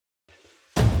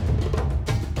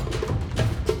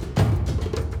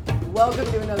Welcome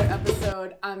to another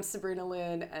episode. I'm Sabrina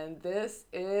Lynn, and this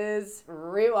is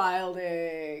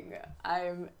Rewilding.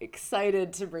 I'm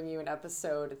excited to bring you an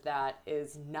episode that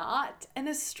is not an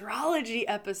astrology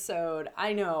episode.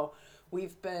 I know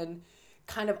we've been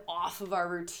kind of off of our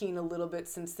routine a little bit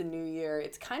since the new year.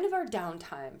 It's kind of our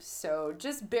downtime, so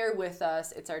just bear with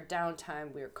us. It's our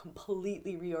downtime. We're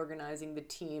completely reorganizing the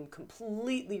team,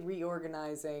 completely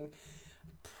reorganizing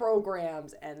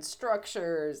programs and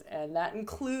structures, and that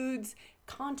includes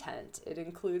content. It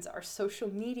includes our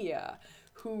social media.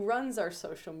 Who runs our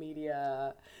social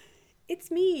media?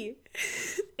 It's me.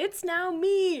 It's now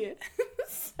me.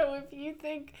 So if you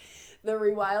think the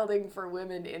Rewilding for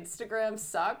Women Instagram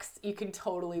sucks, you can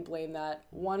totally blame that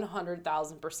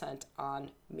 100,000% on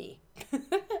me.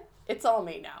 It's all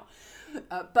me now.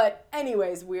 But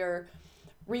anyways, we're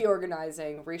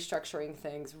reorganizing, restructuring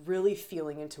things, really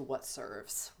feeling into what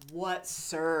serves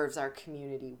our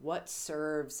community, what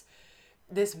serves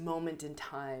this moment in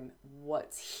time,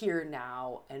 what's here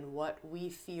now, and what we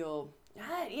feel,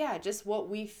 just what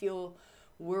we feel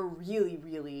we're really,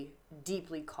 really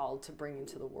deeply called to bring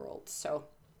into the world. So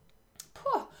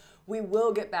we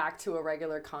will get back to a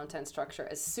regular content structure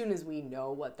as soon as we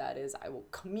know what that is. I will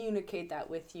communicate that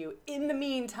with you. In the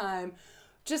meantime,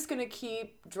 just going to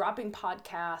keep dropping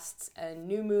podcasts and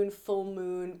new moon, full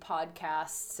moon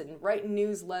podcasts and writing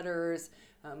newsletters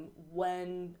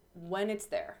when it's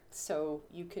there. So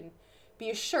you can be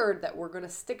assured that we're going to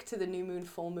stick to the new moon,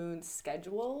 full moon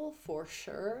schedule for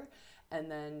sure.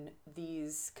 And then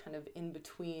these kind of in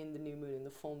between the new moon and the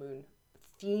full moon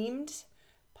themed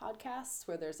podcasts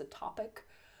where there's a topic.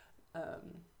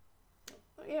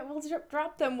 We'll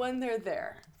drop them when they're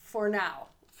there for now.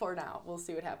 We'll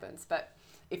see what happens. But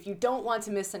if you don't want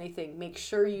to miss anything, make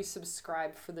sure you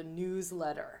subscribe for the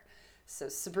newsletter. So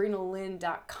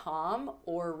sabrinalynn.com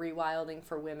or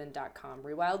rewildingforwomen.com.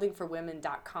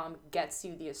 Rewildingforwomen.com gets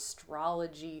you the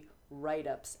astrology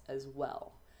write-ups as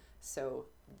well. So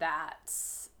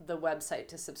that's the website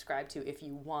to subscribe to if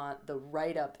you want the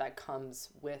write-up that comes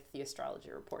with the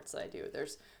astrology reports that I do.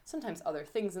 There's sometimes other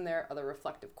things in there, other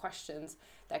reflective questions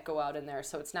that go out in there.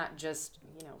 So it's not just,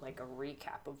 like a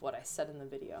recap of what I said in the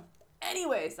video.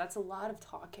 Anyways, that's a lot of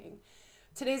talking.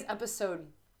 Today's episode,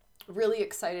 really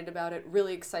excited about it,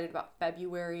 really excited about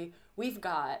February. We've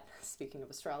got, speaking of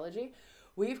astrology,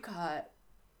 we've got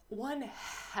one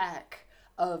heck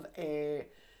of a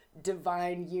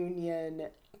divine union,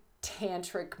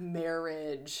 tantric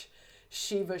marriage,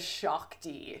 Shiva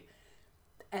Shakti,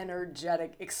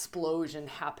 energetic explosion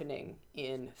happening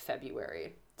in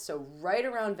February. So right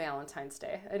around Valentine's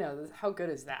Day, I know, how good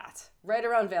is that? Right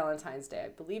around Valentine's Day, I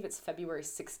believe it's February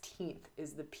 16th,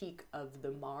 is the peak of the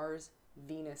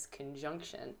Mars-Venus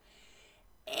conjunction.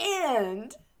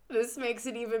 And this makes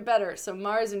it even better. So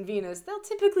Mars and Venus, they'll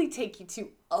typically take you to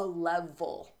a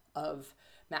level of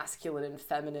masculine and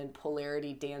feminine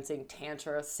polarity, dancing,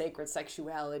 tantra, sacred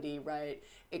sexuality, right?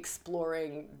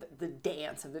 Exploring the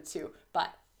dance of the two.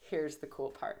 But here's the cool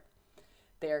part.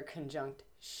 They're conjunct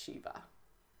Shiva.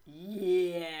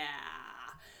 Yeah,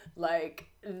 like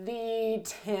the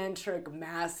tantric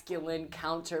masculine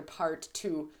counterpart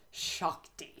to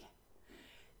Shakti.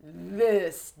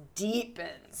 This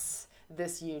deepens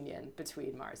this union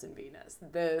between Mars and Venus.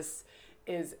 This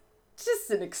is just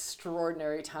an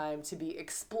extraordinary time to be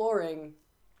exploring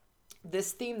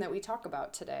this theme that we talk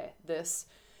about today, this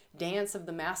dance of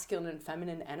the masculine and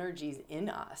feminine energies in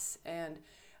us. And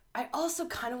I also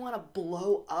kind of want to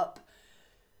blow up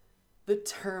the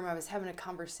term. I was having a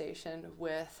conversation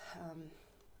with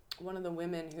one of the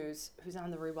women who's on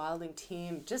the Rewilding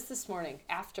team just this morning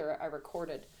after I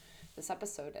recorded this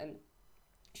episode, and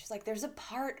she's like, there's a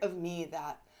part of me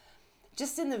that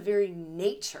just in the very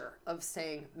nature of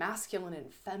saying masculine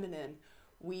and feminine,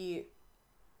 we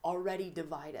already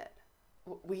divide it.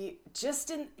 We just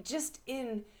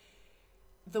in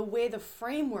the way the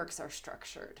frameworks are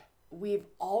structured, we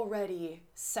already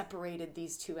separated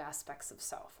these two aspects of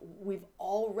self. We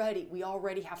already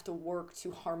have to work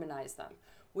to harmonize them.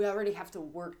 We already have to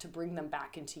work to bring them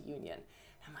back into union.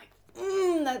 And I'm like,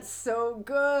 that's so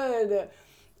good.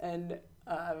 And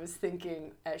I was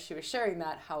thinking as she was sharing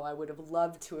that, how I would have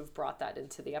loved to have brought that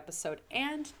into the episode.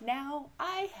 And now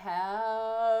I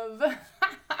have.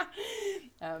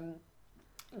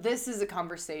 This is a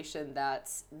conversation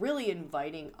that's really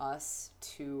inviting us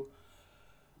to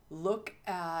look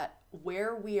at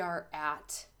where we are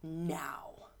at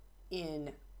now in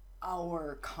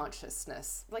our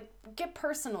consciousness. Like, get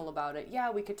personal about it.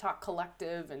 Yeah, we could talk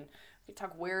collective and we could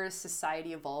talk where is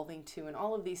society evolving to and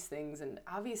all of these things. And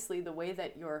obviously the way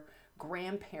that you're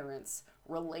grandparents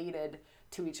related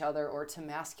to each other or to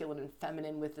masculine and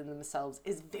feminine within themselves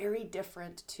is very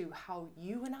different to how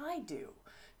you and I do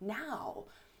now.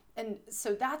 And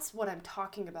so that's what I'm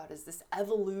talking about, is this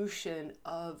evolution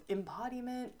of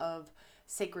embodiment, of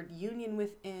sacred union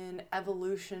within,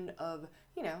 evolution of,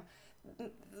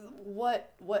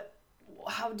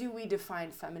 how do we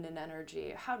define feminine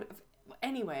energy?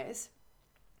 Anyways,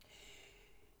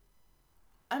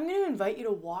 I'm going to invite you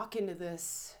to walk into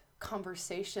this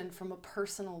conversation from a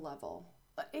personal level.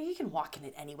 You can walk in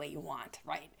it any way you want,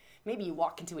 right? Maybe you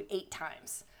walk into it 8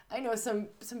 times. I know some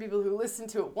people who listen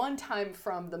to it one time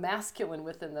from the masculine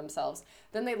within themselves,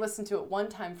 then they listen to it one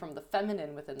time from the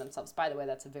feminine within themselves. By the way,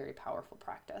 that's a very powerful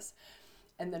practice.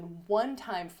 And then one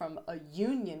time from a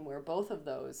union where both of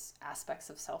those aspects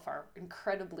of self are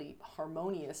incredibly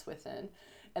harmonious within.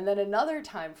 And then another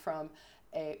time from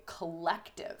a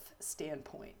collective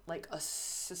standpoint, like a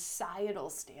societal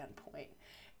standpoint.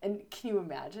 And can you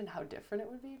imagine how different it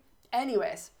would be?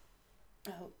 Anyways,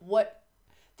 what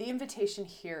the invitation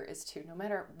here is to, no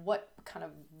matter what kind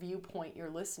of viewpoint you're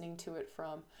listening to it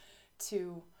from,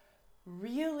 to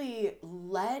really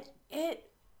let it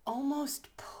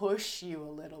almost push you a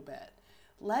little bit.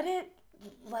 Let it,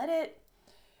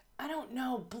 I don't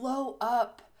know, blow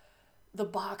up the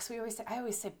box. I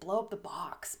always say blow up the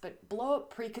box, but blow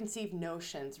up preconceived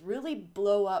notions. Really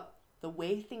blow up the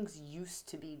way things used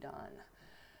to be done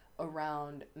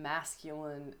around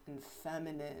masculine and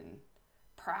feminine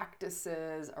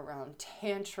practices, around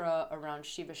Tantra, around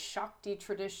Shiva Shakti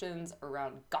traditions,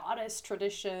 around goddess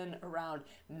tradition, around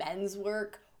men's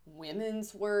work,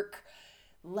 women's work.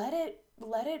 Let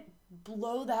it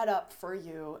blow that up for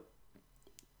you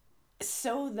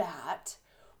so that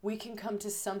we can come to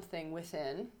something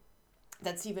within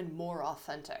that's even more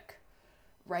authentic,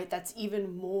 right? That's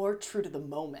even more true to the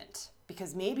moment.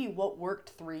 Because maybe what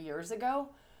worked 3 years ago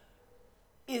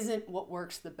isn't what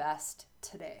works the best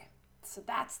today. So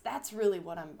that's really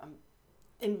what I'm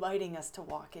inviting us to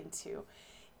walk into.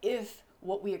 If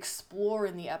what we explore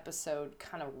in the episode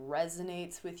kind of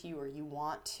resonates with you, or you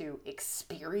want to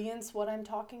experience what I'm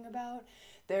talking about,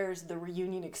 there's the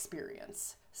Reunion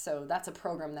Experience. So that's a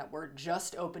program that we're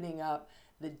just opening up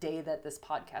the day that this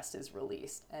podcast is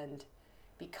released. And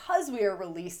because we are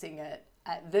releasing it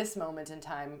at this moment in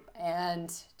time,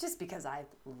 and just because I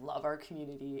love our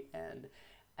community and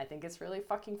I think it's really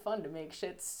fucking fun to make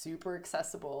shit super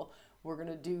accessible, we're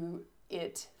gonna do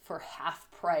it for half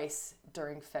price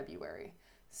during February.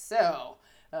 So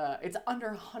it's under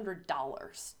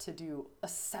 $100 to do a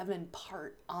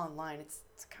 7-part online. It's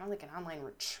kind of like an online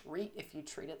retreat if you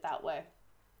treat it that way.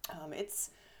 It's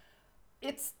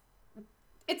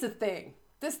a thing.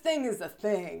 This thing is a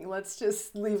thing. Let's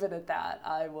just leave it at that.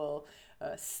 I will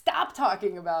stop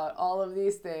talking about all of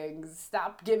these things,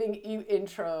 stop giving you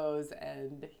intros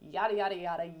and yada, yada,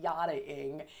 yada,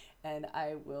 yada-ing, and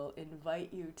I will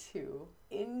invite you to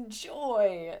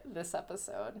enjoy this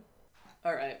episode.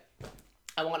 All right.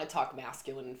 I want to talk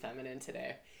masculine and feminine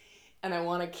today. And I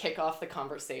want to kick off the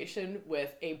conversation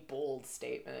with a bold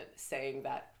statement saying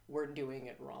that we're doing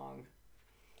it wrong.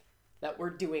 That we're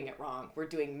doing it wrong. We're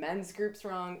doing men's groups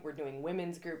wrong. We're doing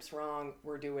women's groups wrong.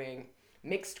 We're doing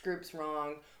mixed groups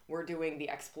wrong. We're doing the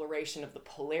exploration of the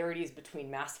polarities between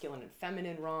masculine and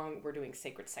feminine wrong. We're doing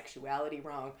sacred sexuality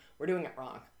wrong. We're doing it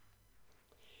wrong.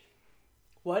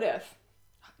 What if,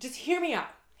 just hear me out.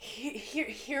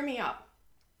 Hear me out.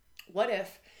 What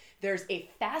if there's a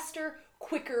faster,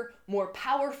 quicker, more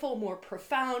powerful, more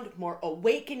profound, more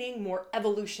awakening, more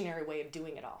evolutionary way of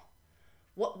doing it all?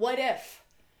 What if?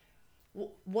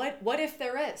 What if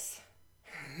there is?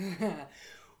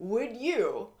 Would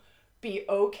you be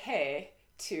okay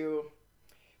to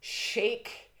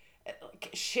shake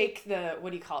the,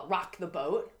 rock the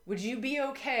boat? Would you be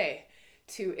okay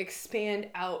to expand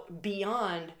out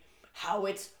beyond how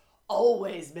it's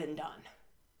always been done?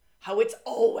 How it's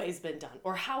always been done,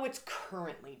 or how it's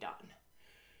currently done?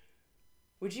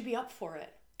 Would you be up for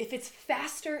it? If it's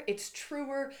faster, it's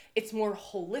truer, it's more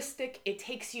holistic, it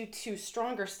takes you to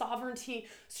stronger sovereignty,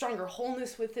 stronger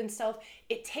wholeness within self.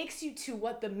 It takes you to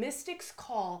what the mystics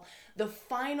call the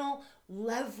final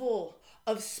level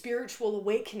of spiritual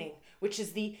awakening, which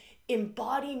is the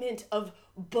embodiment of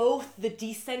both the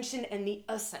descension and the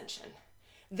ascension,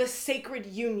 the sacred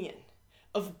union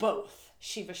of both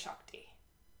Shiva Shakti.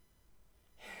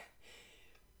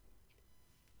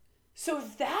 So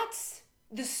that's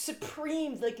the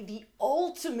supreme, like the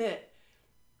ultimate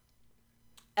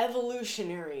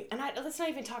evolutionary, and let's not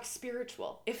even talk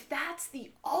spiritual. If that's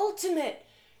the ultimate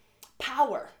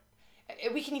power,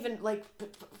 we can even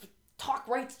talk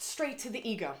right straight to the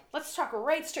ego. Let's talk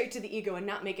right straight to the ego and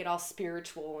not make it all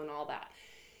spiritual and all that.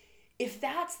 If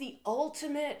that's the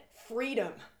ultimate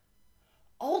freedom,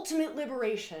 ultimate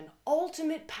liberation,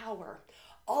 ultimate power,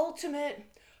 ultimate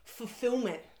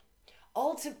fulfillment,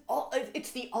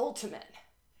 it's the ultimate,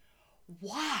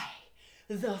 why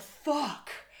the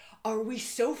fuck are we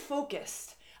so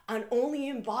focused on only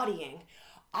embodying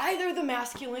either the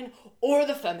masculine or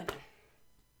the feminine?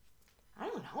 I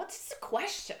don't know. It's just a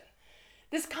question.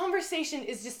 This conversation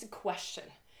is just a question.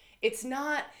 It's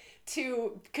not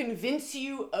to convince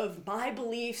you of my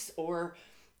beliefs or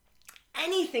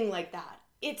anything like that.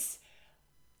 It's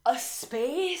a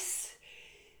space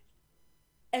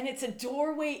and it's a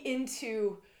doorway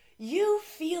into you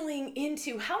feeling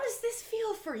into, how does this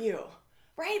feel for you?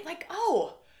 Right? Like,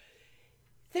 oh,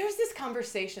 there's this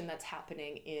conversation that's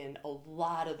happening in a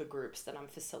lot of the groups that I'm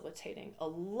facilitating. A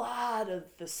lot of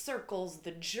the circles,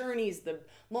 the journeys, the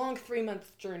long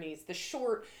 3-month journeys, the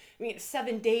short,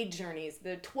 7-day journeys,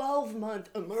 the 12-month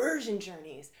immersion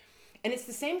journeys. And it's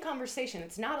the same conversation.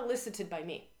 It's not elicited by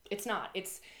me. It's not.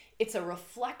 It's a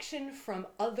reflection from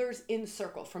others in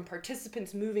circle, from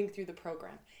participants moving through the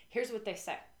program. Here's what they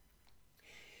say.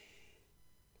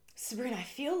 Sabrina, I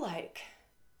feel like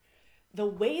the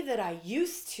way that I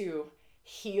used to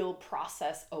heal,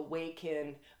 process,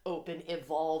 awaken, open,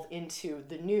 evolve into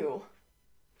the new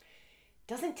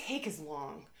doesn't take as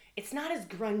long. It's not as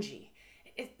grungy.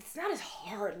 It's not as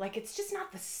hard. Like, it's just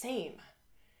not the same.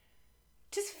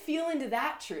 Just feel into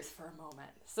that truth for a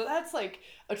moment. So that's like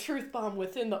a truth bomb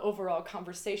within the overall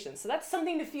conversation. So that's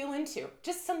something to feel into.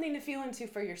 Just something to feel into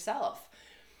for yourself.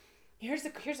 Here's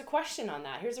a question on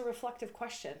that. Here's a reflective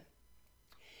question.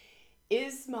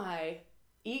 Is my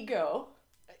ego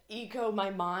my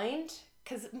mind?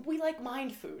 Because we like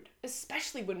mind food,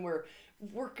 especially when we're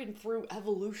working through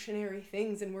evolutionary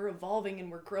things and we're evolving and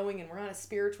we're growing and we're on a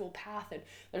spiritual path and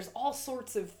there's all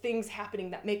sorts of things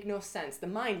happening that make no sense. The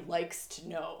mind likes to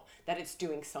know that it's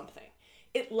doing something.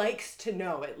 It likes to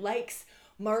know. It likes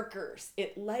markers.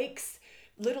 It likes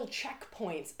little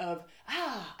checkpoints of,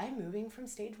 I'm moving from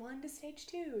stage 1 to stage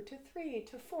 2 to 3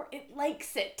 to 4. It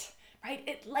likes it, right?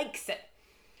 It likes it.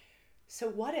 So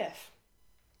what if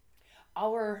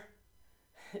our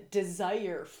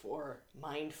desire for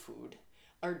mind food,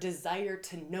 our desire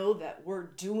to know that we're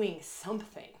doing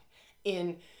something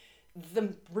in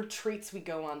the retreats we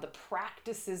go on, the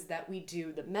practices that we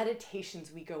do, the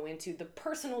meditations we go into, the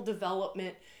personal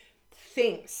development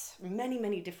things, many,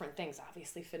 many different things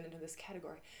obviously fit into this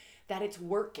category, that it's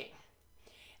working.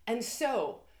 And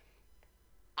so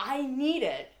I need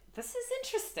it. This is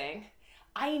interesting.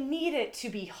 I need it to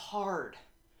be hard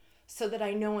so that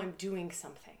I know I'm doing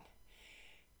something.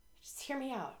 Just hear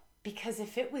me out. Because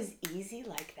if it was easy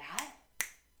like that,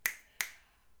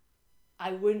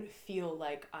 I wouldn't feel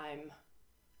like I'm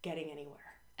getting anywhere.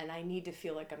 And I need to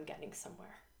feel like I'm getting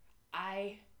somewhere.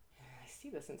 I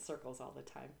see this in circles all the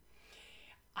time.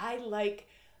 I like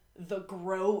the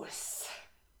gross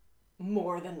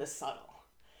more than the subtle.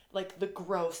 Like the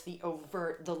gross, the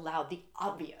overt, the loud, the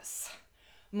obvious.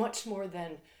 Much more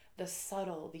than the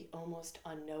subtle, the almost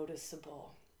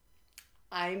unnoticeable.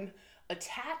 I'm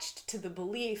attached to the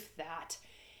belief that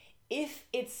if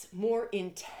it's more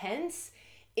intense,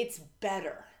 it's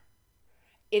better.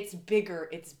 It's bigger,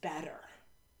 it's better.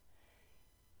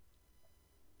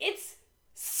 It's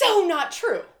so not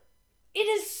true. It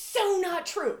is so not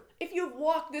true. If you've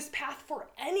walked this path for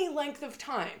any length of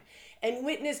time and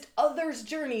witnessed others'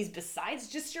 journeys besides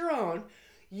just your own,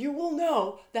 you will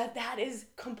know that that is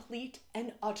complete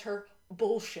and utter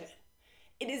bullshit.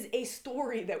 It is a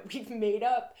story that we've made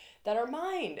up, that our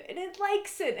mind, and it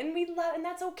likes it, and we love, and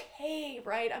that's okay,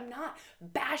 right? I'm not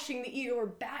bashing the ego or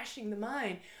bashing the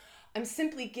mind. I'm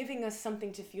simply giving us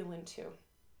something to feel into.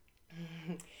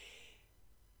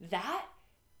 That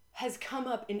has come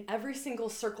up in every single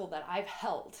circle that I've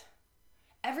held.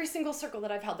 Every single circle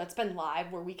that I've held that's been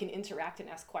live, where we can interact and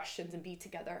ask questions and be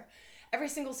together. Every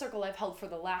single circle I've held for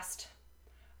the last,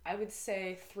 I would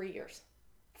say, 3 years.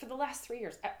 For the last 3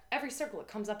 years, every circle, it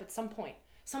comes up at some point.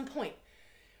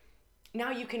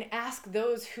 Now you can ask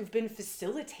those who've been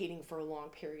facilitating for a long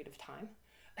period of time,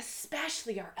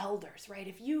 especially our elders, right?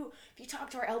 If you talk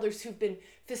to our elders who've been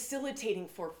facilitating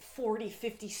for 40,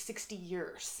 50, 60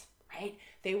 years, right?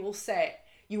 They will say,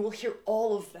 you will hear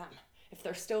all of them, if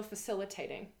they're still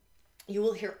facilitating, you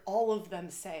will hear all of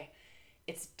them say,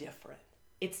 it's different.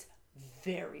 It's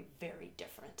very, very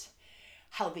different.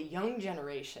 How the young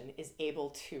generation is able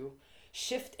to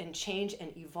shift and change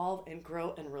and evolve and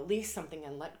grow and release something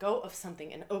and let go of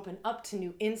something and open up to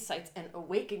new insights and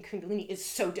awaken Kundalini is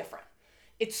so different.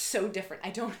 It's so different.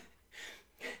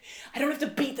 I don't have to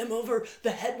beat them over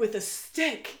the head with a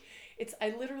stick.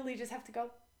 I literally just have to go,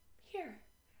 here.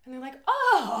 And they're like,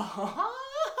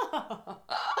 oh,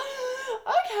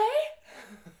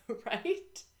 okay.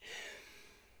 Right?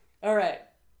 All right.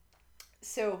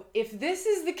 So if this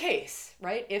is the case,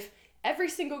 right? If every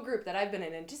single group that I've been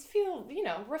in, and just feel,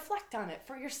 reflect on it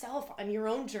for yourself on your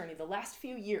own journey, the last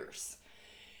few years.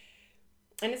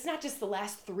 And it's not just the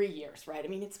last 3 years, right? I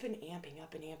mean, it's been amping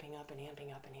up and amping up and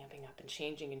amping up and amping up and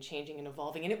changing and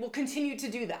evolving. And it will continue to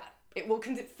do that. It will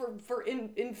continue for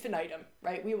infinitum,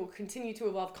 right? We will continue to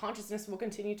evolve. Consciousness will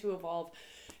continue to evolve.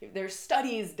 There's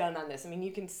studies done on this. I mean,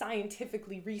 you can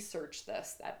scientifically research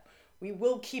this, that we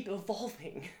will keep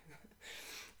evolving.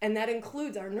 And that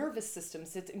includes our nervous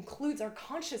systems. It includes our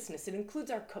consciousness. It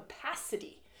includes our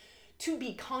capacity to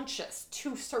be conscious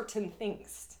to certain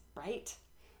things, right?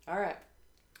 All right.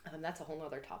 That's a whole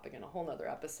nother topic and a whole nother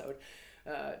episode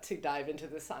to dive into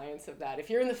the science of that. If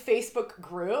you're in the Facebook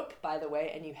group, by the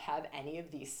way, and you have any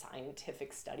of these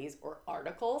scientific studies or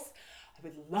articles, I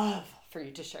would love for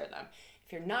you to share them.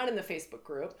 If you're not in the Facebook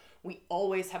group, we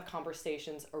always have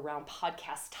conversations around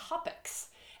podcast topics,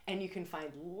 and you can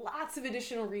find lots of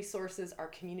additional resources. Our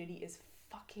community is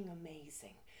fucking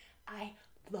amazing. I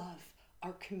love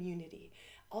our community.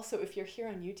 Also, if you're here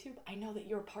on YouTube, I know that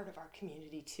you're part of our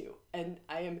community too. And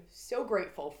I am so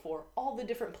grateful for all the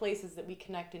different places that we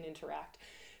connect and interact.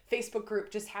 Facebook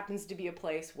group just happens to be a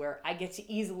place where I get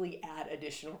to easily add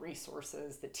additional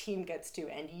resources. The team gets to,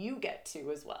 and you get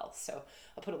to as well. So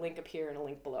I'll put a link up here and a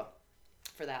link below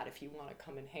for that if you want to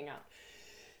come and hang out.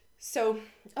 So,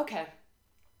 okay.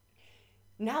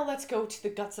 Now let's go to the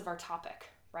guts of our topic,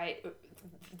 right?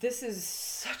 This is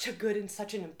such a good and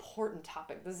such an important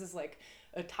topic. This is like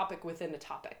a topic within a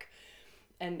topic.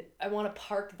 And I want to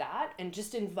park that and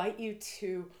just invite you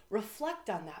to reflect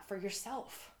on that for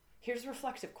yourself. Here's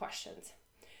reflective questions.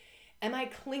 Am I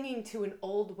clinging to an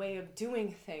old way of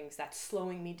doing things that's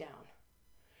slowing me down?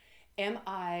 Am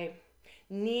I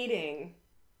needing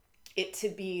it to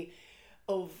be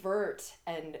overt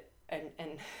and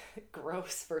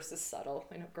gross versus subtle?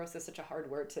 I know gross is such a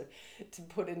hard word to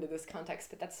put into this context,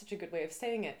 but that's such a good way of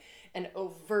saying it. And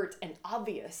overt and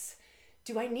obvious.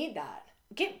 Do I need that?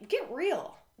 Get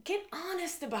real. Get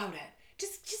honest about it.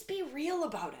 Just be real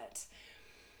about it.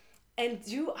 And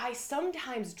do I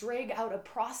sometimes drag out a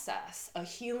process, a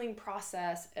healing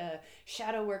process, a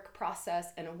shadow work process,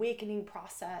 an awakening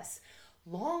process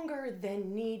longer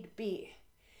than need be?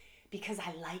 Because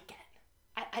I like it.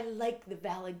 I like the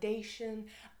validation.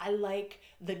 I like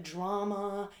the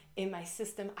drama in my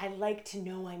system. I like to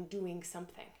know I'm doing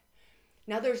something.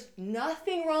 Now, there's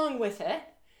nothing wrong with it.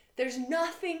 There's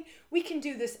nothing, we can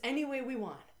do this any way we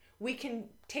want. We can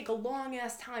take a long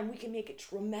ass time. We can make it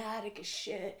dramatic as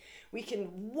shit. We can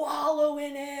wallow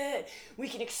in it. We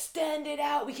can extend it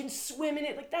out. We can swim in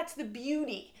it. Like, that's the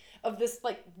beauty of this,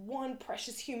 like, one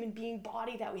precious human being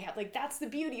body that we have. Like, that's the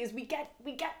beauty, is we get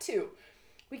to.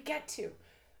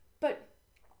 But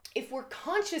if we're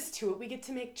conscious to it, we get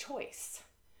to make choice.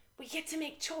 We get to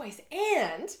make choice,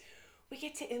 and we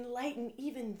get to enlighten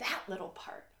even that little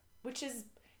part, which is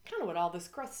kind of what all this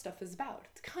growth stuff is about.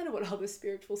 It's kind of what all this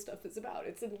spiritual stuff is about.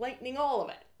 It's enlightening all of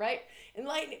it, right?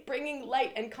 Bringing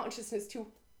light and consciousness to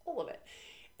all of it.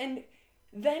 And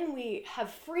then we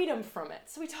have freedom from it.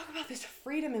 So we talk about this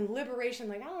freedom and liberation.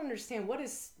 Like, I don't understand, what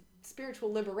is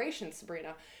spiritual liberation,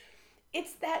 Sabrina?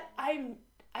 It's that I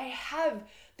have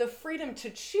the freedom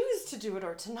to choose to do it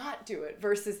or to not do it,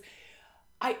 versus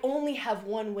I only have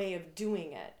one way of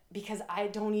doing it because I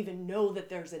don't even know that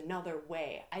there's another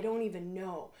way. I don't even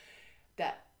know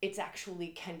that it's actually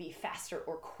can be faster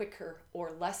or quicker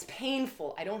or less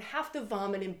painful. I don't have to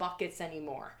vomit in buckets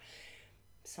anymore.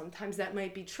 Sometimes that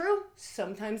might be true.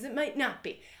 Sometimes it might not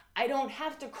be. I don't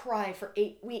have to cry for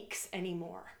 8 weeks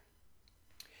anymore.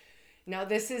 Now,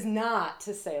 this is not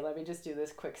to say, let me just do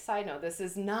this quick side note. This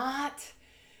is not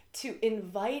to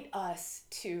invite us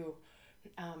to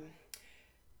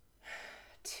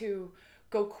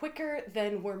go quicker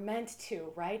than we're meant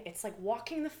to, right? It's like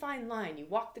walking the fine line. You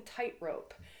walk the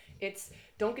tightrope. It's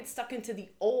don't get stuck into the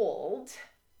old,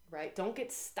 right? Don't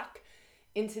get stuck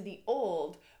into the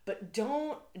old, but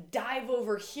don't dive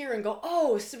over here and go,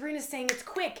 oh, Sabrina's saying it's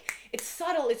quick, it's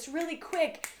subtle, it's really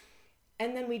quick.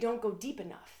 And then we don't go deep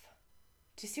enough.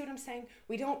 Do you see what I'm saying?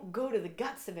 We don't go to the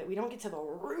guts of it. We don't get to the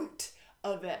root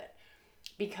of it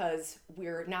because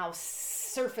we're now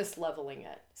surface leveling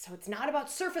it. So it's not about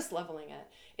surface leveling it.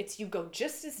 It's you go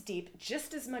just as deep,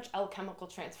 just as much alchemical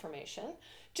transformation,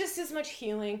 just as much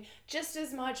healing, just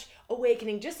as much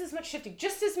awakening, just as much shifting,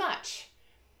 just as much.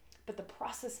 But the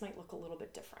process might look a little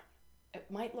bit different. It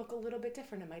might look a little bit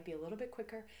different. It might be a little bit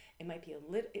quicker. It might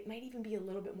even be a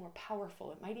little bit more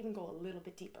powerful. It might even go a little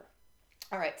bit deeper.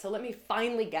 All right, so let me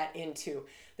finally get into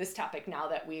this topic now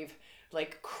that we've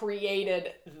like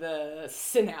created the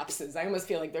synapses. I almost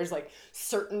feel like there's like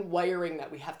certain wiring that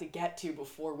we have to get to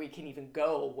before we can even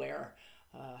go where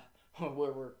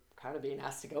we're kind of being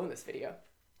asked to go in this video.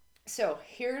 So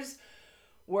here's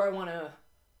where I want to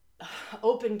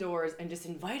open doors and just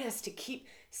invite us to keep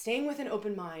staying with an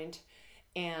open mind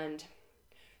and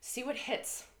see what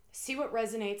hits, see what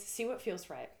resonates, see what feels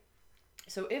right.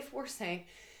 So if we're saying,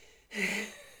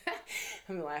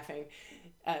 I'm laughing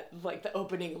at like the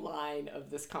opening line of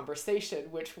this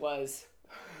conversation, which was,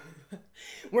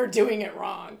 we're doing it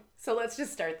wrong. So let's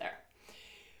just start there.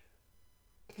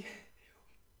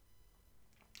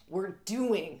 We're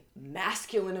doing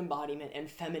masculine embodiment and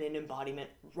feminine embodiment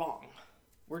wrong.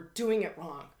 We're doing it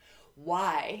wrong.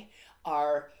 Why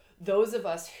are those of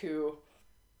us who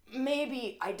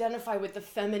maybe identify with the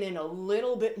feminine a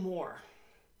little bit more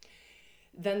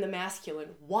than the masculine,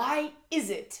 why is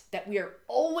it that we are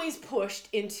always pushed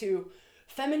into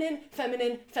feminine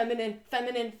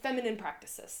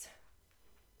practices?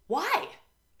 Why?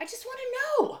 I just want to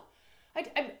know.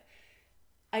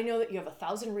 I know that you have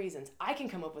 1,000 reasons. I can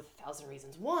come up with 1,000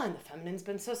 reasons. 1, the feminine's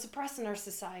been so suppressed in our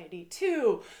society.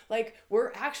 2, like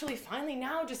we're actually finally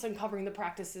now just uncovering the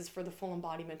practices for the full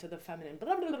embodiment of the feminine.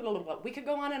 Blah, blah, blah, blah, blah. We could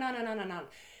go on and on and on and on.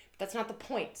 But that's not the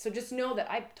point. So just know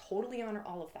that I totally honor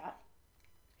all of that.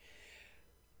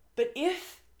 But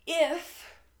if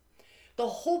the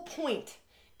whole point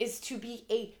is to be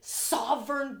a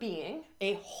sovereign being,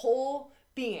 a whole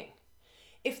being,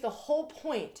 if the whole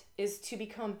point is to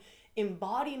become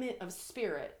embodiment of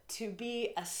spirit, to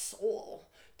be a soul,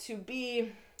 to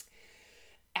be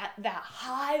at that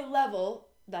high level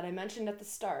that I mentioned at the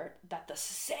start, that the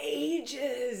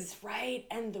sages, right,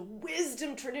 and the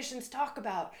wisdom traditions talk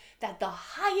about, that the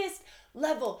highest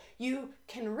level you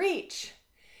can reach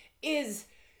is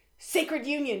sacred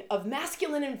union of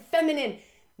masculine and feminine,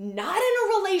 not in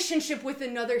a relationship with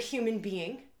another human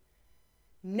being,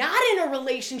 not in a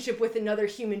relationship with another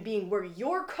human being where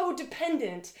you're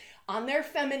codependent on their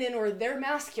feminine or their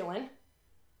masculine,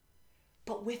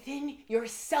 but within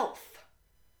yourself.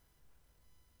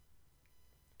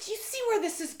 Do you see where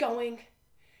this is going?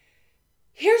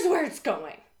 Here's where it's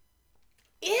going.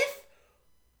 If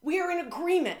we are in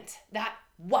agreement that,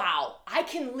 wow, I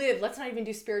can live, let's not even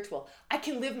do spiritual, I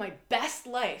can live my best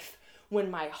life when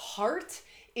my heart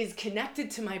is connected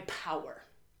to my power,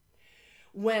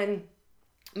 when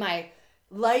my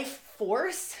life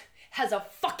force has a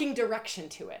fucking direction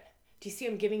to it. Do you see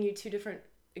I'm giving you 2 different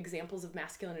examples of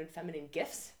masculine and feminine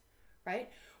gifts,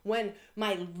 right? When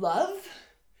my love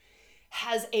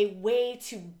has a way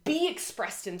to be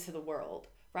expressed into the world,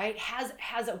 right?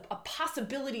 Has a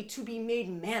possibility to be made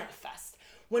manifest.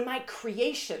 When my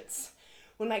creations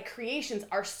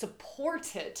are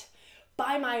supported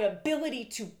by my ability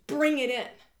to bring it in.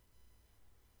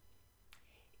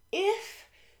 If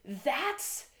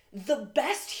that's the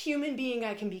best human being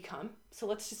I can become, so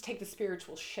let's just take the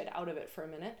spiritual shit out of it for a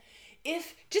minute.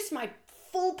 If just my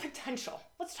full potential,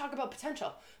 let's talk about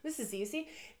potential. This is easy.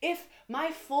 If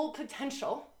my full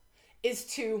potential is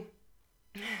to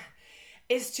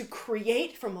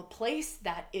create from a place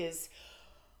that is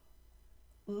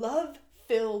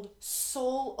love-filled,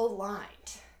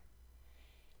 soul-aligned,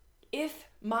 if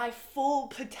my full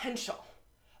potential,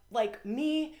 like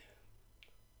me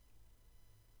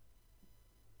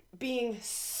being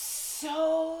so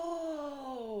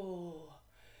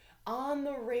on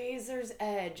the razor's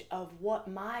edge of what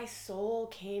my soul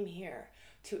came here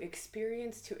to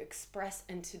experience, to express,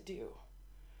 and to do.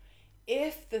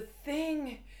 If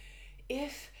being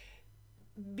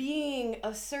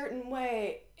a certain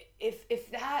way, if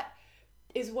that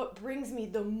is what brings me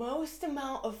the most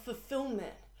amount of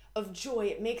fulfillment, of joy,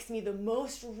 it makes me the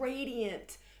most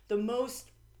radiant, the most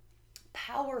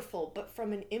powerful, but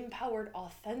from an empowered,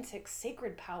 authentic,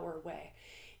 sacred power way.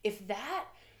 If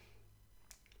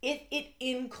it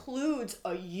includes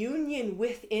a union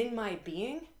within my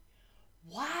being,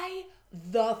 why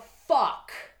the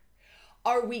fuck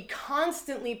are we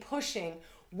constantly pushing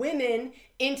women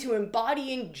into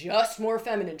embodying just more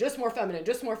feminine, just more feminine,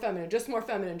 just more feminine, just more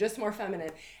feminine, just more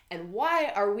feminine? And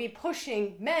why are we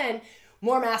pushing men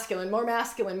more masculine, more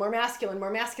masculine, more masculine,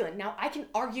 more masculine? Now, I can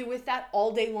argue with that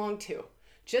all day long too,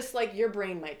 just like your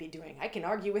brain might be doing. I can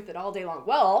argue with it all day long.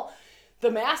 Well,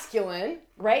 the masculine,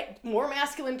 right? More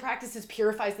masculine practices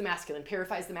purifies the masculine,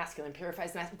 purifies the masculine,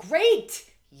 purifies the masculine. Great!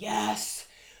 Yes!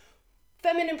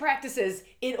 Feminine practices,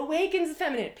 it awakens the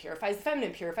feminine, purifies the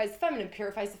feminine, purifies the feminine,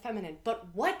 purifies the feminine. But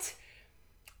what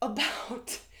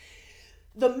about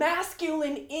the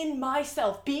masculine in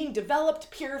myself being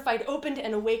developed, purified, opened,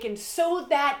 and awakened so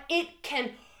that it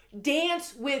can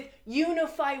dance with,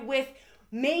 unify with,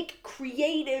 make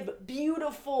creative,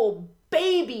 beautiful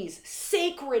babies,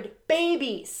 sacred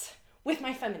babies with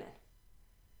my feminine.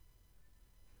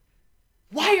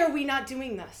 Why are we not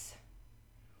doing this?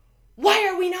 Why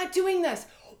are we not doing this?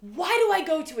 Why do I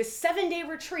go to a 7-day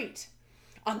retreat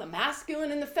on the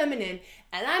masculine and the feminine,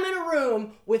 and I'm in a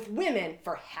room with women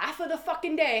for half of the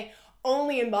fucking day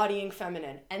only embodying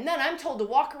feminine, and then I'm told to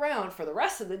walk around for the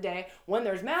rest of the day when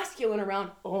there's masculine around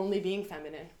only being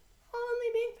feminine? Only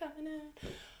being feminine.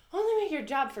 Only make your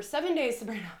job for 7 days,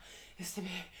 Sabrina, is to be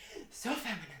so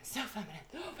feminine, so feminine,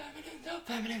 so feminine, so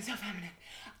feminine, so feminine.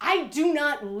 I do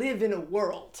not live in a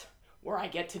world where I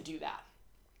get to do that.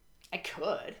 I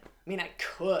could. I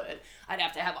could. I'd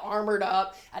have to have armored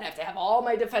up. I'd have to have all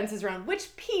my defenses around,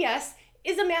 which, P.S.,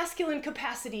 is a masculine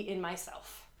capacity in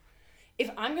myself.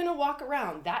 If I'm going to walk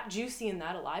around that juicy and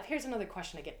that alive, here's another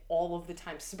question I get all of the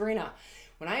time. Sabrina,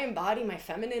 when I embody my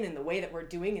feminine in the way that we're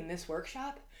doing in this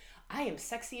workshop, I am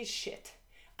sexy as shit.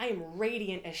 I am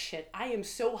radiant as shit. I am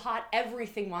so hot,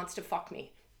 everything wants to fuck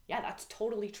me. Yeah, that's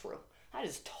totally true. That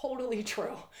is totally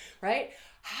true, right?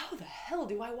 How the hell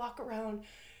do I walk around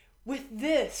with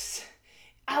this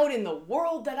out in the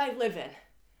world that I live in?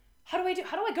 How do I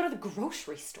go to the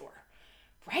grocery store,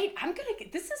 right?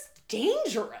 This is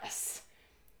dangerous.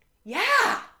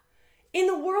 Yeah. In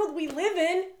the world we live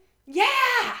in,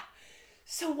 yeah.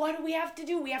 So what do?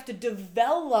 We have to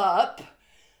develop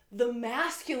the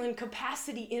masculine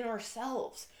capacity in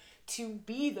ourselves to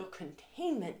be the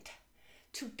containment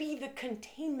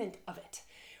of it.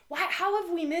 Why? How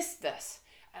have we missed this?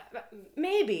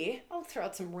 Maybe I'll throw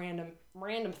out some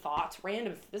random thoughts.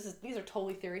 These are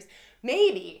totally theories.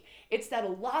 Maybe it's that a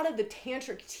lot of the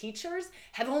tantric teachers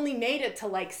have only made it to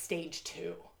like stage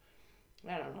 2.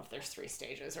 I don't know if there's 3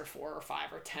 stages or 4 or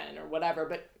 5 or 10 or whatever,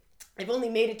 but they've only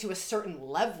made it to a certain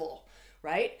level,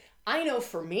 right? I know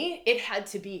for me, it had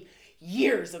to be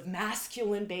years of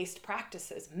masculine-based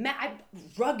practices.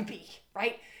 Rugby,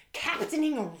 right?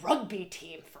 Captaining a rugby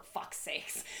team, for fuck's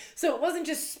sakes. So it wasn't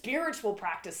just spiritual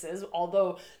practices,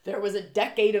 although there was a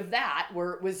decade of that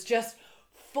where it was just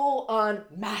full-on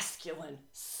masculine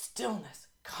stillness,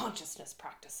 consciousness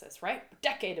practices, right? A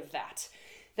decade of that.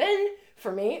 Then,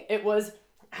 for me, it was,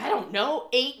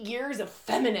 8 years of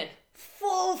feminine,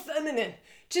 full feminine.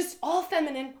 Just all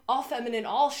feminine,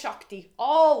 all Shakti,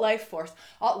 all life force,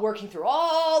 all working through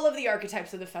all of the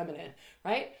archetypes of the feminine,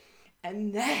 right?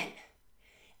 And then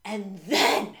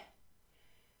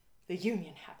the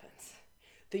union happens.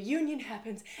 The union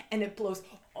happens and it blows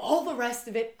all the rest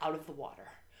of it out of the water.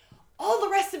 All the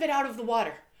rest of it out of the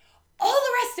water. All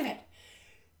the rest of it.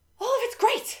 All of it's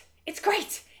great. It's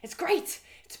great. It's great.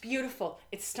 It's beautiful.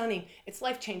 It's stunning. It's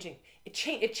life-changing. It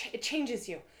changes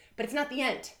you. But it's not the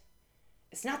end.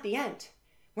 It's not the end.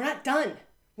 We're not done.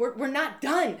 We're not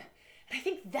done. And I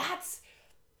think that's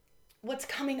what's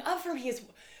coming up for me is,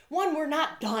 one, we're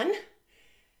not done.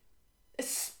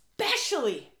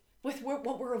 Especially with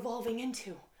what we're evolving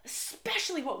into.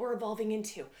 Especially what we're evolving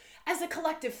into. As a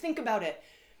collective, think about it.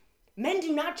 Men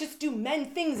do not just do men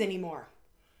things anymore.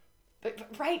 But,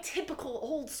 right? Typical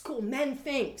old school men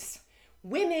things.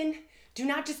 Women do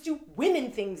not just do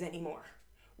women things anymore.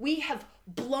 We have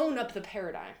blown up the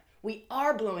paradigm. We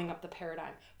are blowing up the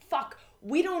paradigm. Fuck,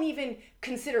 we don't even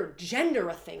consider gender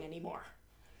a thing anymore.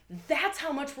 That's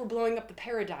how much we're blowing up the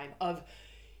paradigm of,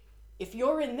 if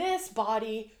you're in this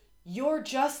body, you're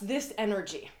just this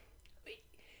energy.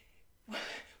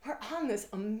 We're on this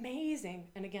amazing,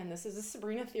 and again, this is a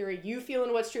Sabrina theory, you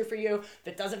feeling what's true for you. If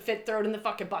it doesn't fit, throw it in the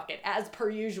fucking bucket, as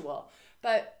per usual.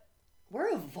 But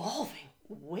we're evolving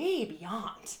way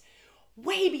beyond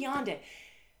it.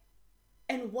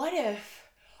 And what if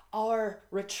our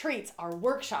retreats, our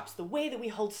workshops, the way that we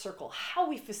hold circle, how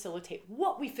we facilitate,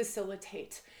 what we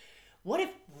facilitate, what if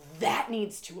that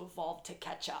needs to evolve to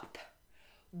catch up?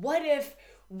 What if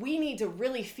we need to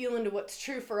really feel into what's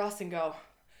true for us and go,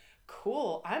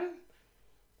 cool,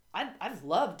 I've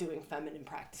loved doing feminine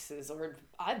practices, or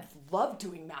I've loved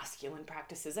doing masculine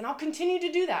practices, and I'll continue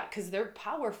to do that because they're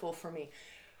powerful for me.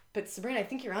 But Sabrina, I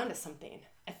think you're onto something.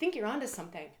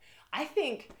 I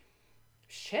think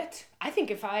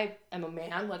if I am a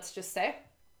man, let's just say,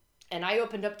 and I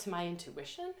opened up to my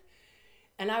intuition,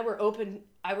 and I were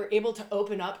able to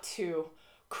open up to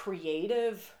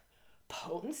creative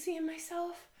potency in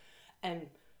myself, and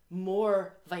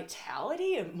more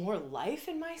vitality and more life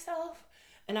in myself,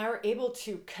 and I were able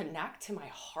to connect to my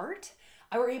heart,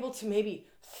 I were able to maybe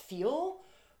feel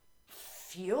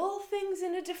things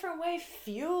in a different way,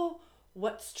 feel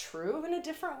what's true in a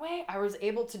different way. I was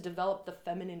able to develop the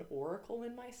feminine oracle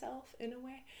in myself in a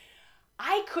way.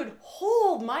 I could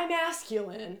hold my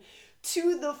masculine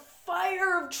to the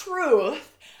fire of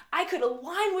truth. I could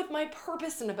align with my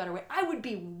purpose in a better way. I would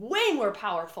be way more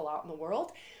powerful out in the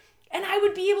world. And I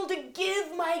would be able to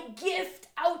give my gift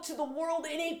out to the world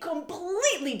in a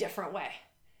completely different way.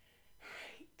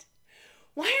 Right?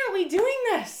 Why aren't we doing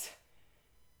this?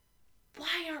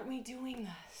 Why aren't we doing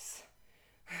this?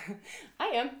 I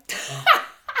am.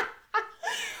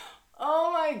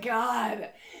 Oh my God.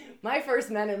 My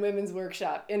first men and women's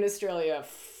workshop in Australia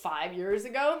 5 years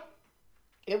ago,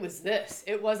 it was this.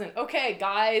 It wasn't, okay,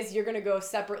 guys, you're going to go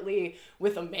separately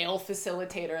with a male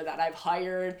facilitator that I've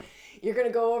hired. You're going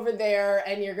to go over there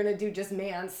and you're going to do just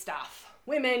man stuff.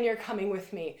 Women, you're coming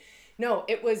with me. No,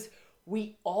 it was,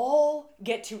 we all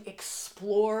get to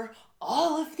explore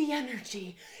all of the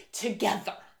energy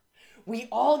together. We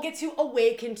all get to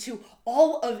awaken to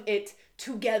all of it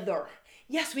together.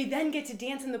 Yes, we then get to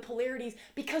dance in the polarities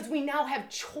because we now have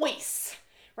choice,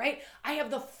 right? I have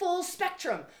the full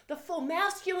spectrum, the full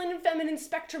masculine and feminine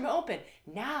spectrum open.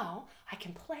 Now I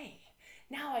can play.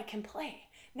 Now I can play.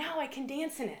 Now I can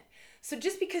dance in it. So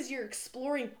just because you're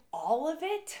exploring all of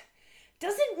it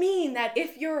doesn't mean that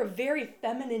if you're a very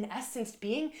feminine essenced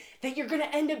being that you're going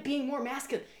to end up being more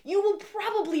masculine. You will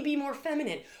probably be more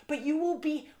feminine, but you will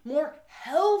be more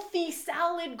healthy,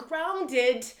 solid,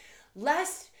 grounded,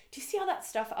 less. Do you see all that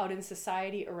stuff out in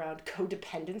society around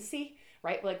codependency,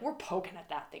 right? Like we're poking at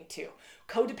that thing too.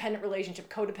 Codependent relationship,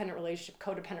 codependent relationship,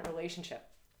 codependent relationship.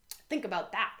 Think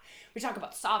about that. We talk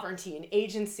about sovereignty and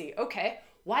agency. Okay,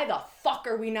 why the fuck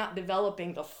are we not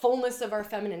developing the fullness of our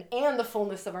feminine and the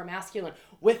fullness of our masculine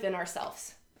within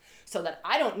ourselves? So that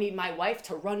I don't need my wife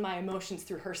to run my emotions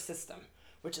through her system,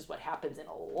 which is what happens in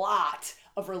a lot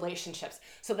of relationships.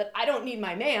 So that I don't need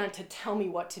my man to tell me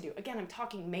what to do. Again, I'm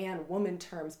talking man-woman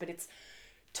terms, but it's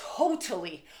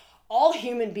totally all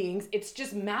human beings. It's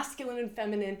just masculine and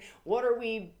feminine.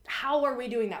 How are we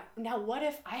doing that? Now, what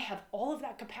if I have all of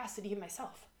that capacity in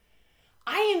myself?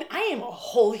 I am a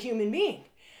whole human being.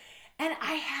 And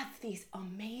I have these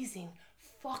amazing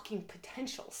fucking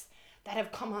potentials that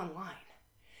have come online.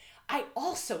 I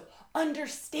also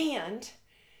understand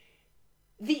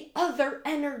the other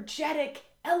energetic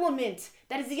element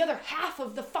that is the other half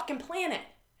of the fucking planet.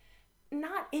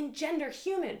 Not in gender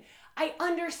human. I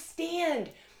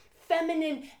understand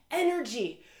feminine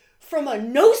energy from a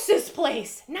gnosis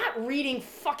place. Not reading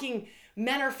fucking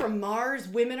men are from Mars,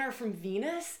 women are from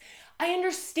Venus. I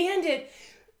understand it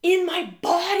in my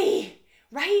body,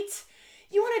 right?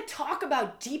 You want to talk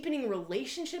about deepening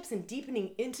relationships and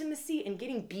deepening intimacy and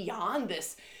getting beyond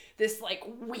this like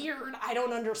weird, I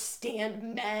don't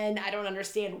understand men, I don't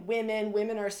understand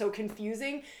women are so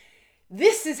confusing.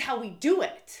 This is how we do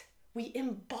it. We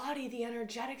embody the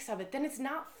energetics of it. Then it's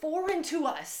not foreign to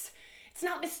us. It's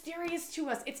not mysterious to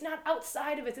us. It's not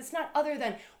outside of us. It's not other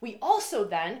than. We also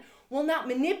then will not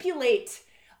manipulate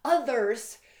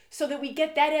others so that we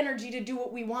get that energy to do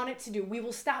what we want it to do. We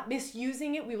will stop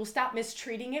misusing it. We will stop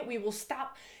mistreating it. We will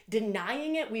stop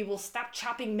denying it. We will stop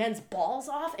chopping men's balls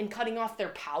off and cutting off their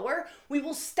power. We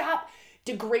will stop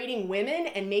degrading women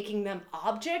and making them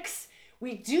objects.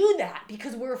 We do that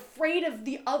because we're afraid of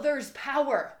the other's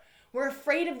power. We're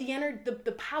afraid of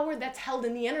the power that's held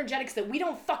in the energetics that we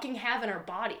don't fucking have in our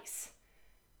bodies.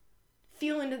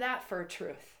 Feel into that for a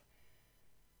truth.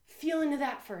 Feel into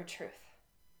that for a truth.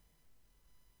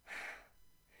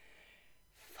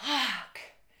 Fuck.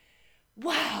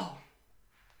 Wow.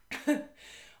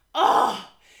 Oh,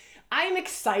 I'm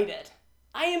excited.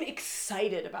 I am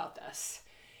excited about this.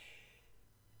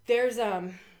 There's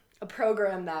a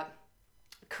program that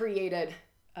created,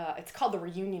 it's called the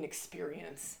Reunion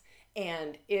Experience.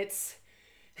 And it's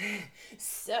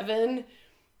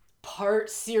 7-part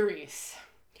series.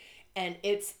 And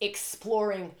it's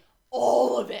exploring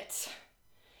all of it.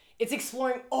 It's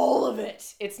exploring all of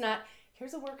it. It's not,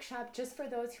 here's a workshop just for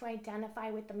those who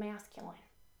identify with the masculine.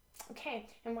 Okay,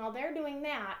 and while they're doing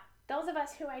that, those of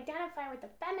us who identify with the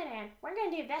feminine, we're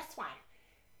going to do this one.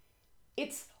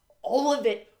 It's all of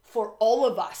it for all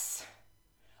of us.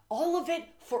 All of it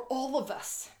for all of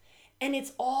us. And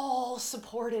it's all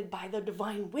supported by the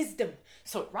divine wisdom.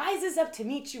 So it rises up to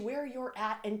meet you where you're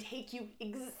at and take you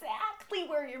exactly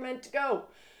where you're meant to go.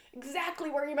 Exactly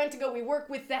where you're meant to go. We work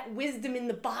with that wisdom in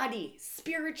the body,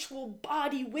 spiritual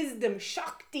body wisdom,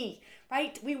 Shakti,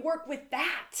 right? We work with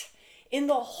that in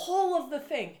the whole of the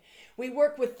thing. We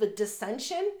work with the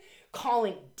dissension,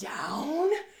 calling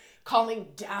down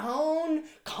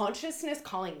consciousness,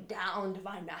 calling down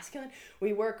divine masculine.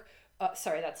 We work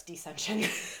Sorry, that's descension. I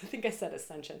think I said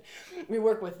ascension. We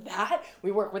work with that.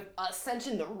 We work with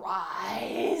ascension, the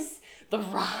rise,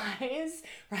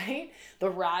 right? The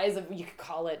rise of, you could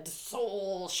call it the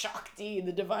soul, Shakti,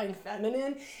 the divine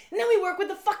feminine. And then we work with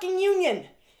the fucking union.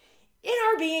 In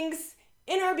our beings,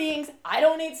 I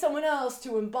don't need someone else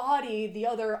to embody the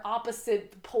other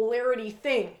opposite polarity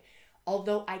thing,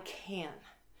 although I can.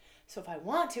 So if I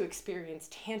want to experience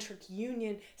tantric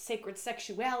union, sacred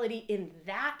sexuality in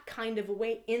that kind of a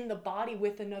way, in the body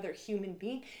with another human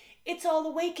being, it's all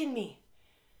awake in me.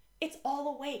 It's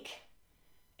all awake.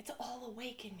 It's all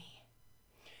awake in me.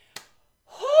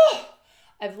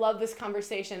 I've loved this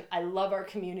conversation. I love our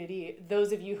community.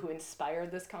 Those of you who inspired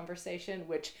this conversation,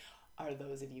 which are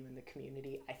those of you in the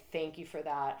community, I thank you for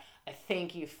that. I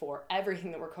thank you for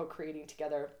everything that we're co-creating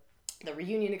together. The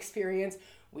reunion experience,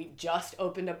 we just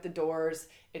opened up the doors.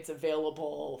 It's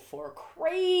available for a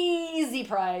crazy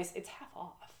price. It's half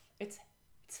off. It's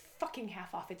fucking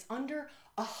half off. It's under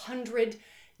 $100.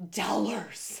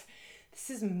 This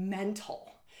is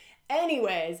mental.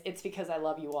 Anyways, it's because I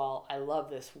love you all. I love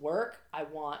this work. I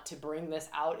want to bring this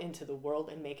out into the world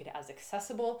and make it as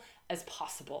accessible as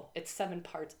possible. It's 7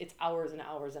 parts. It's hours and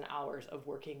hours and hours of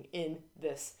working in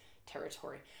this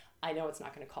territory. I know it's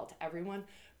not going to call to everyone,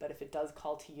 but if it does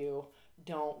call to you,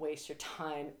 don't waste your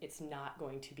time. It's not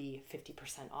going to be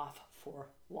 50% off for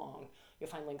long. You'll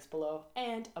find links below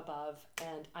and above,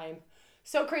 and I'm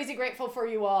so crazy grateful for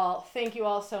you all. Thank you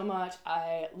all so much.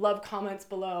 I love comments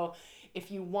below. If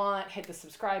you want, hit the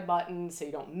subscribe button so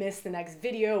you don't miss the next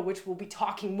video, which will be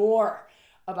talking more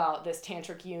about this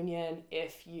tantric union.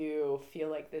 If you feel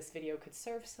like this video could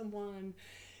serve someone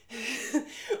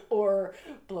or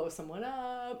blow someone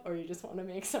up, or you just want to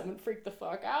make someone freak the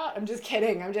fuck out, I'm just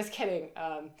kidding.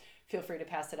 Feel free to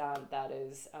pass it on. That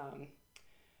is,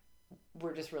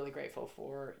 we're just really grateful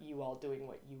for you all doing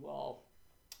what you all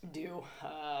do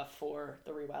for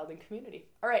the rewilding community.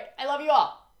 All right, I love you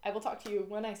all. I will talk to you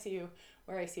when I see you,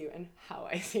 where I see you, and how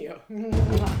I see you.